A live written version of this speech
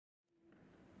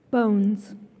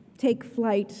Bones take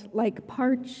flight like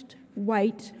parched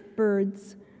white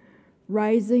birds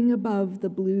rising above the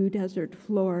blue desert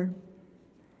floor.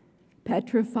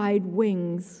 Petrified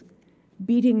wings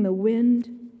beating the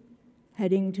wind,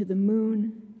 heading to the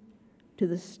moon, to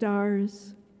the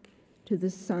stars, to the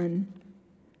sun,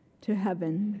 to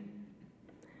heaven.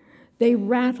 They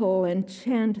rattle and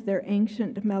chant their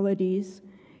ancient melodies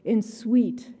in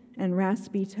sweet and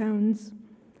raspy tones,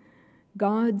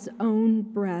 God's own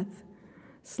breath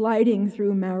sliding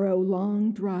through marrow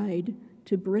long dried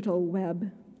to brittle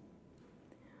web.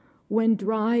 When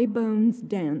dry bones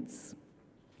dance,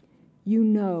 you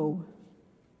know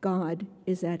God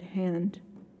is at hand.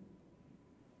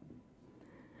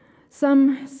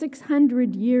 Some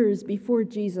 600 years before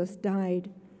Jesus died,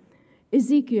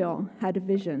 Ezekiel had a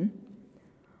vision.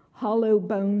 Hollow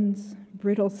bones,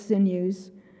 brittle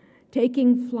sinews,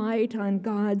 taking flight on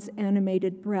God's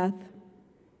animated breath.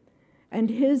 And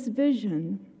his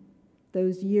vision,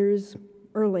 those years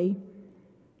early,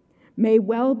 may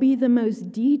well be the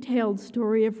most detailed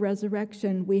story of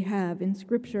resurrection we have in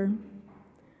Scripture.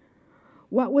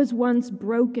 What was once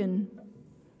broken,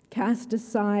 cast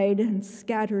aside and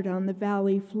scattered on the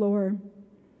valley floor,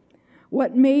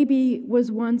 what maybe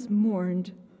was once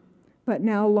mourned, but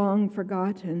now long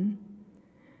forgotten,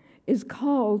 is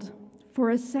called for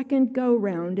a second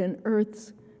go-round in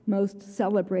Earth's most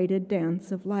celebrated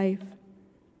dance of life.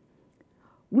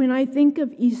 When I think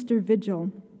of Easter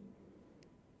Vigil,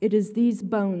 it is these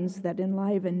bones that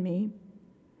enliven me.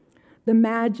 The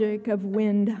magic of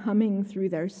wind humming through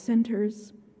their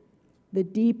centers, the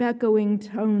deep echoing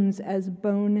tones as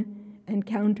bone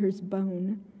encounters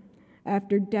bone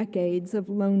after decades of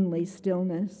lonely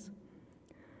stillness,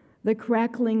 the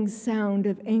crackling sound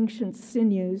of ancient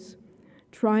sinews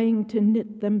trying to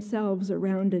knit themselves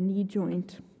around a knee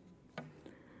joint,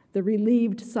 the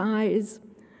relieved sighs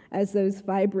as those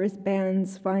fibrous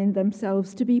bands find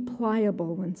themselves to be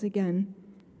pliable once again.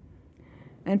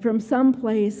 And from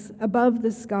someplace above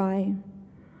the sky,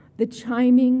 the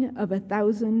chiming of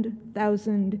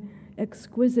 1,000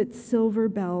 exquisite silver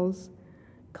bells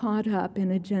caught up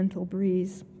in a gentle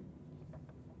breeze.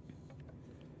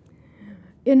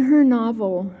 In her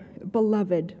novel,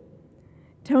 Beloved,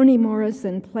 Toni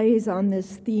Morrison plays on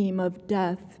this theme of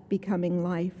death becoming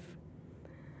life.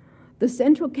 The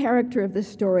central character of the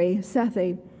story,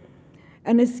 Sethe,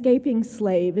 an escaping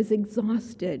slave, is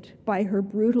exhausted by her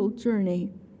brutal journey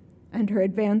and her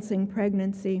advancing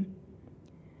pregnancy.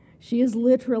 She is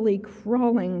literally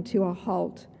crawling to a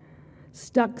halt,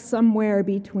 stuck somewhere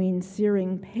between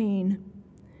searing pain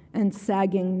and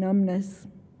sagging numbness.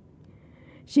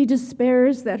 She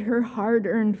despairs that her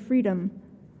hard-earned freedom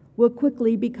will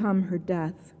quickly become her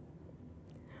death,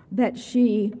 that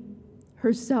she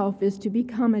herself is to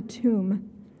become a tomb,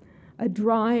 a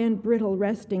dry and brittle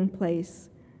resting place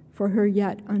for her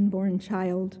yet unborn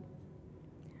child.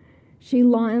 She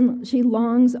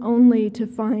longs only to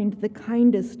find the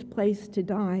kindest place to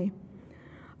die,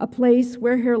 a place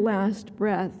where her last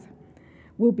breath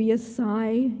will be a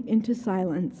sigh into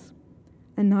silence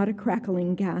and not a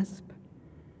crackling gasp.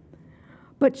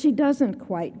 But she doesn't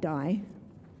quite die,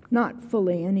 not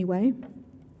fully anyway.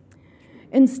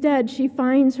 Instead, she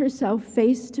finds herself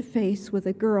face to face with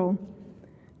a girl,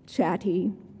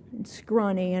 chatty and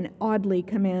scrawny and oddly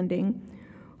commanding,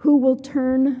 who will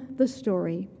turn the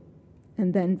story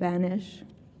and then vanish.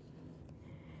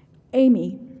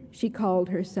 Amy, she called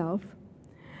herself,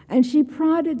 and she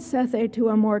prodded Sethe to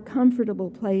a more comfortable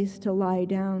place to lie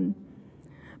down.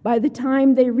 By the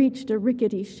time they reached a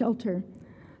rickety shelter,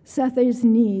 Sethe's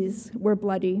knees were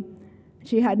bloody.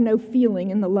 She had no feeling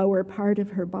in the lower part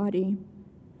of her body.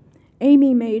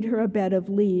 Amy made her a bed of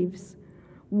leaves,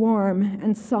 warm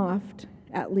and soft,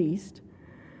 at least,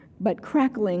 but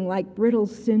crackling like brittle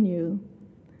sinew,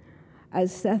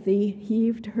 as Sethe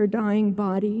heaved her dying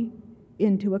body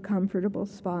into a comfortable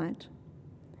spot.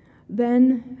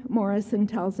 Then, Morrison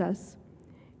tells us,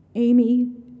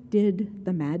 Amy did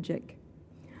the magic,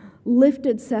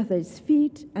 lifted Sethe's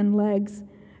feet and legs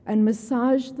and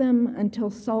massaged them until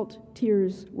salt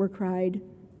tears were cried.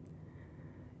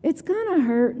 "It's gonna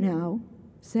hurt now,"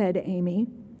 said Amy.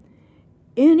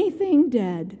 "Anything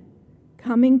dead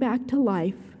coming back to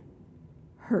life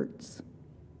hurts."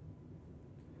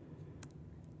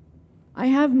 I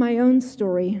have my own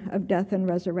story of death and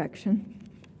resurrection.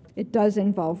 It does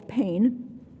involve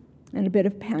pain and a bit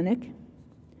of panic.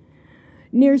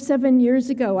 Near 7 years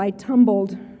ago, I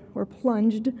tumbled or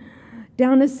plunged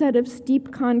down a set of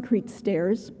steep concrete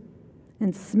stairs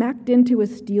and smacked into a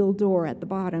steel door at the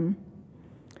bottom.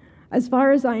 As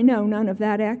far as I know, none of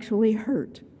that actually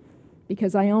hurt,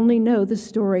 because I only know the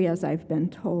story as I've been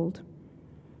told.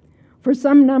 For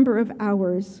some number of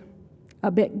hours, a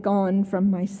bit gone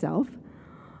from myself,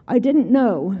 I didn't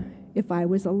know if I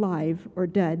was alive or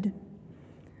dead.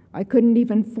 I couldn't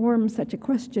even form such a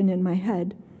question in my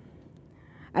head.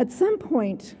 At some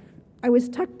point, I was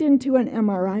tucked into an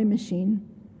MRI machine,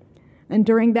 and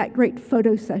during that great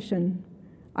photo session,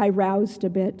 I roused a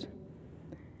bit.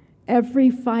 Every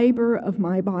fiber of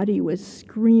my body was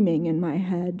screaming in my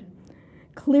head.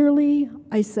 Clearly,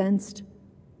 I sensed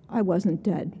I wasn't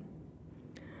dead.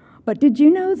 But did you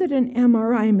know that an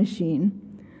MRI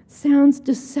machine sounds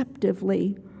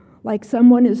deceptively like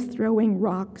someone is throwing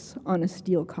rocks on a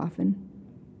steel coffin?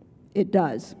 It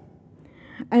does.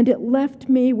 And it left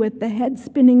me with the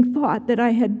head-spinning thought that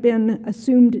I had been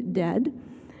assumed dead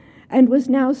and was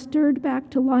now stirred back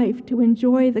to life to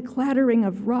enjoy the clattering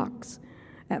of rocks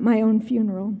at my own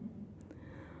funeral.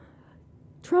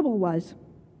 Trouble was,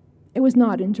 it was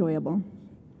not enjoyable.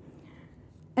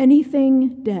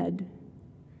 Anything dead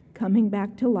coming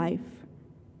back to life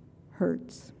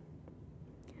hurts.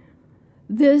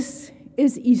 This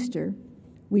is Easter.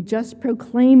 We just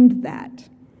proclaimed that.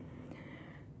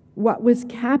 What was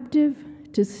captive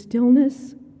to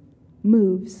stillness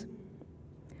moves.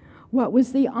 What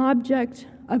was the object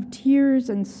of tears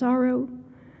and sorrow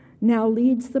now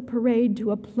leads the parade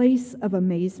to a place of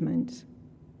amazement.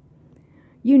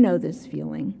 You know this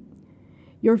feeling.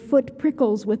 Your foot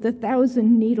prickles with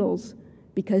 1,000 needles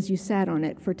because you sat on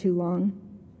it for too long.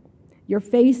 Your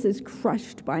face is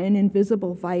crushed by an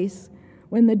invisible vice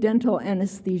when the dental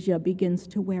anesthesia begins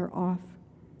to wear off.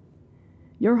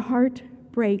 Your heart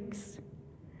breaks,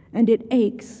 and it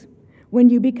aches when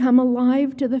you become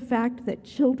alive to the fact that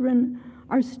children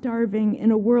are starving in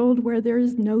a world where there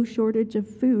is no shortage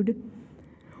of food,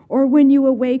 or when you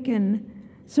awaken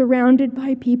surrounded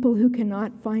by people who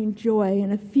cannot find joy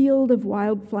in a field of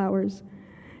wildflowers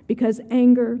because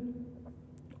anger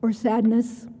or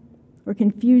sadness or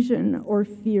confusion or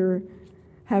fear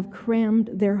have crammed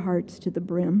their hearts to the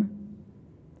brim.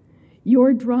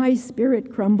 Your dry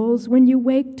spirit crumbles when you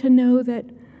wake to know that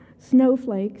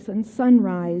snowflakes and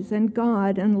sunrise and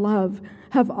God and love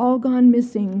have all gone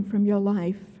missing from your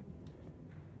life.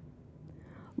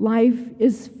 Life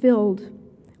is filled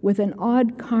with an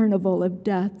odd carnival of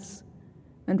deaths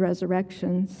and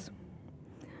resurrections,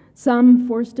 some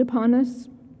forced upon us,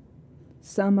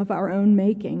 some of our own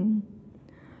making,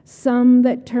 some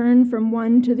that turn from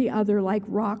one to the other like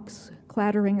rocks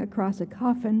clattering across a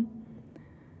coffin,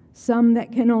 some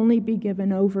that can only be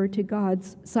given over to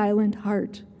God's silent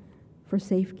heart for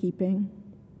safekeeping.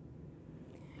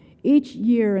 Each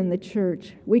year in the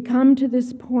church, we come to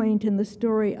this point in the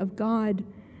story of God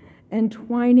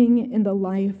entwining in the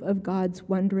life of God's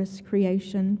wondrous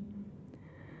creation.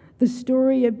 The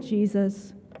story of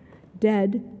Jesus,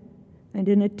 dead and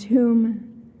in a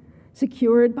tomb,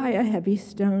 secured by a heavy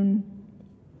stone.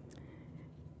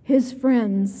 His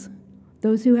friends,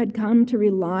 those who had come to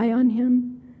rely on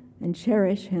him and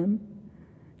cherish him,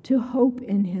 to hope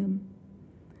in him,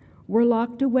 were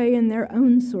locked away in their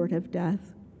own sort of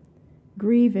death,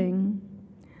 grieving,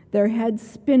 their heads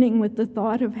spinning with the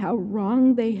thought of how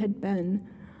wrong they had been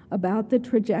about the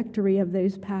trajectory of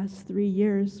those past 3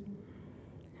 years,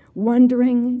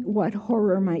 wondering what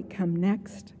horror might come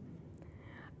next.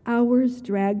 Hours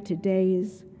dragged to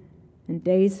days, and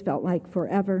days felt like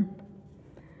forever.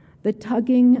 The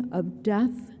tugging of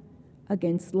death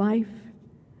against life,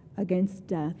 against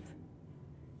death,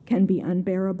 can be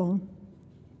unbearable.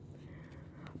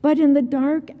 But in the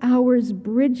dark hours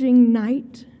bridging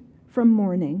night from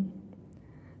morning,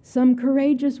 some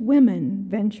courageous women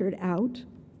ventured out.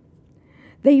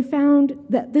 They found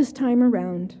that this time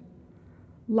around,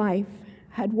 life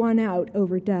had won out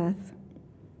over death.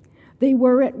 They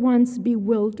were at once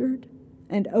bewildered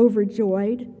and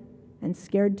overjoyed and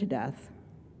scared to death.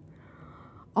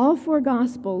 All 4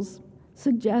 Gospels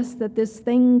suggest that this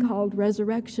thing called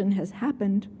resurrection has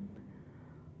happened,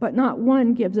 but not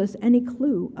one gives us any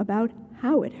clue about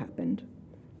how it happened.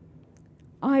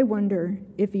 I wonder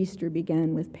if Easter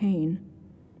began with pain.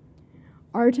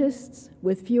 Artists,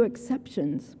 with few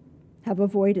exceptions, have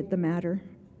avoided the matter.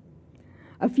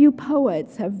 A few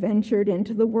poets have ventured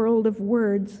into the world of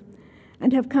words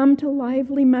and have come to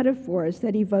lively metaphors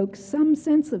that evoke some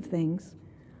sense of things.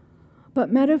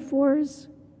 But metaphors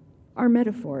are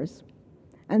metaphors,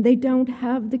 and they don't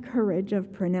have the courage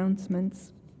of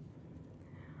pronouncements.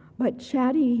 But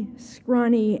chatty,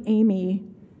 scrawny Amy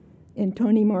in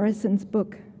Toni Morrison's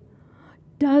book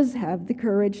does have the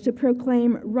courage to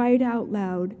proclaim right out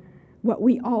loud what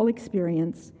we all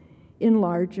experience in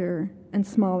larger and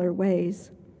smaller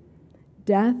ways.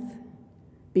 Death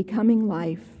becoming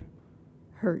life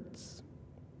hurts.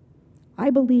 I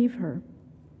believe her.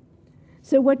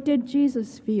 So what did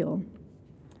Jesus feel?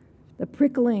 The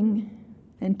prickling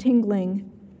and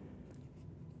tingling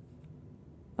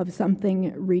of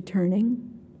something returning?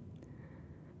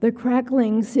 The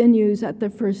crackling sinews at the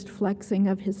first flexing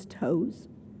of his toes?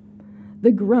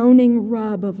 The groaning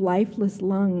rub of lifeless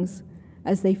lungs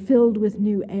as they filled with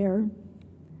new air?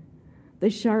 The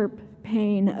sharp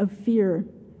pain of fear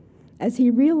as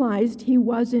he realized he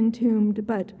was entombed,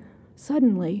 but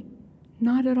suddenly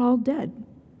not at all dead?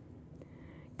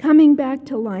 Coming back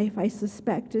to life, I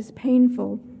suspect, is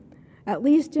painful, at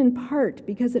least in part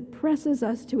because it presses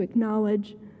us to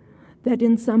acknowledge that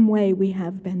in some way we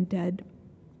have been dead.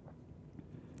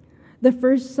 The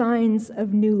first signs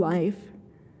of new life,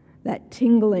 that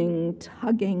tingling,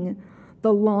 tugging,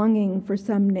 the longing for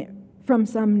from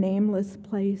some nameless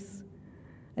place,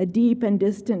 a deep and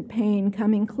distant pain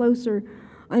coming closer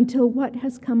until what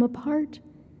has come apart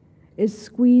is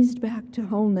squeezed back to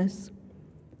wholeness.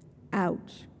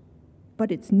 Ouch,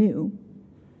 but it's new.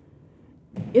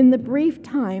 In the brief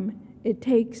time it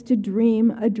takes to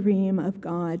dream a dream of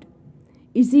God,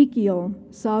 Ezekiel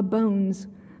saw bones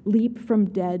leap from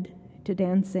dead to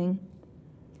dancing.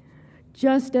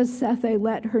 Just as Sethe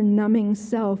let her numbing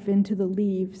self into the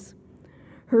leaves,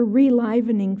 her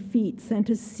relivening feet sent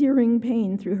a searing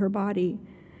pain through her body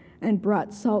and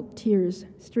brought salt tears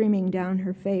streaming down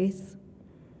her face.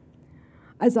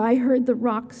 As I heard the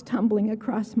rocks tumbling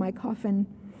across my coffin,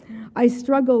 I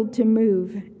struggled to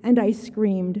move and I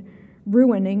screamed,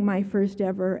 ruining my first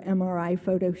ever MRI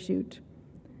photo shoot.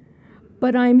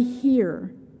 But I'm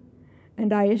here,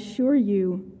 and I assure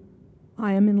you,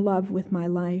 I am in love with my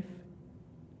life.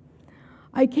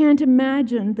 I can't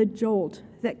imagine the jolt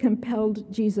that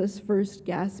compelled Jesus' first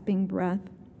gasping breath,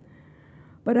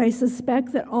 but I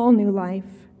suspect that all new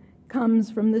life comes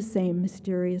from the same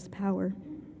mysterious power.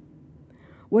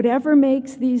 Whatever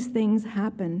makes these things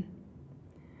happen,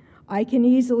 I can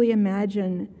easily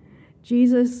imagine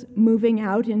Jesus moving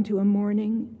out into a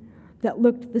morning that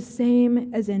looked the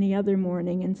same as any other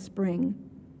morning in spring,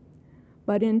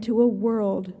 but into a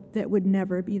world that would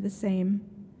never be the same.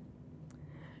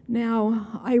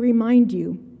 Now, I remind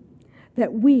you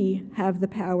that we have the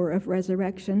power of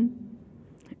resurrection.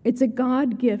 It's a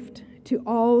God gift to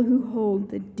all who hold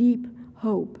the deep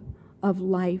hope of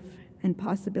life and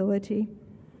possibility.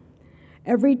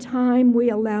 Every time we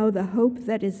allow the hope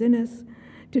that is in us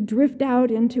to drift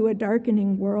out into a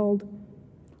darkening world,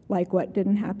 like what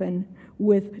didn't happen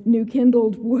with new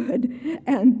kindled wood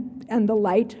and the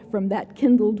light from that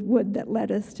kindled wood that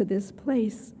led us to this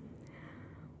place.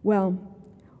 Well,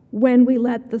 when we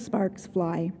let the sparks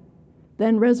fly,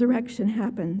 then resurrection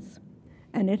happens,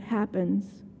 and it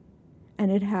happens, and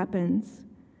it happens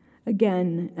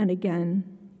again and again.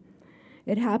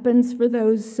 It happens for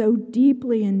those so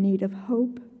deeply in need of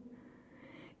hope.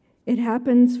 It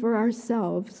happens for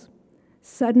ourselves,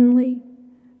 suddenly,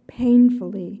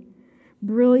 painfully,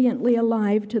 brilliantly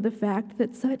alive to the fact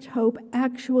that such hope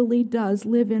actually does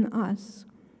live in us.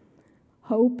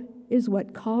 Hope is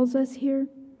what calls us here.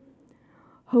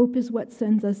 Hope is what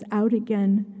sends us out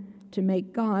again to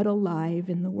make God alive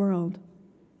in the world.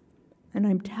 And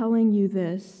I'm telling you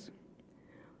this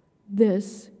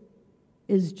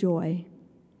is joy.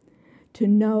 To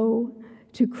know,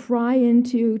 to cry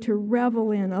into, to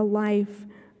revel in a life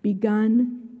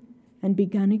begun and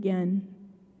begun again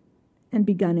and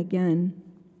begun again.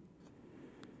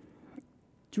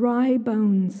 Dry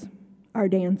bones are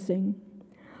dancing.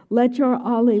 Let your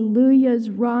alleluias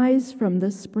rise from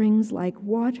the springs like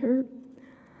water.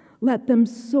 Let them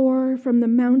soar from the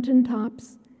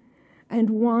mountaintops and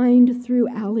wind through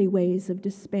alleyways of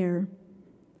despair.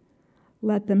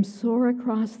 Let them soar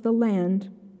across the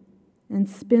land and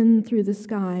spin through the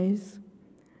skies.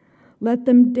 Let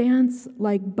them dance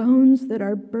like bones that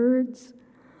are birds,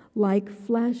 like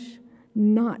flesh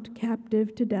not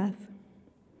captive to death.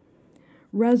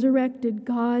 Resurrected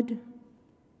God,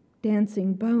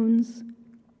 dancing bones,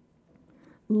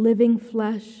 living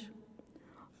flesh,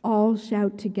 all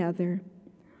shout together,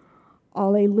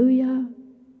 Alleluia,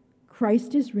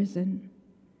 Christ is risen.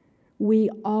 We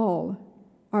all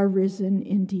are risen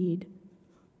indeed.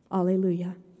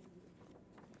 Alleluia.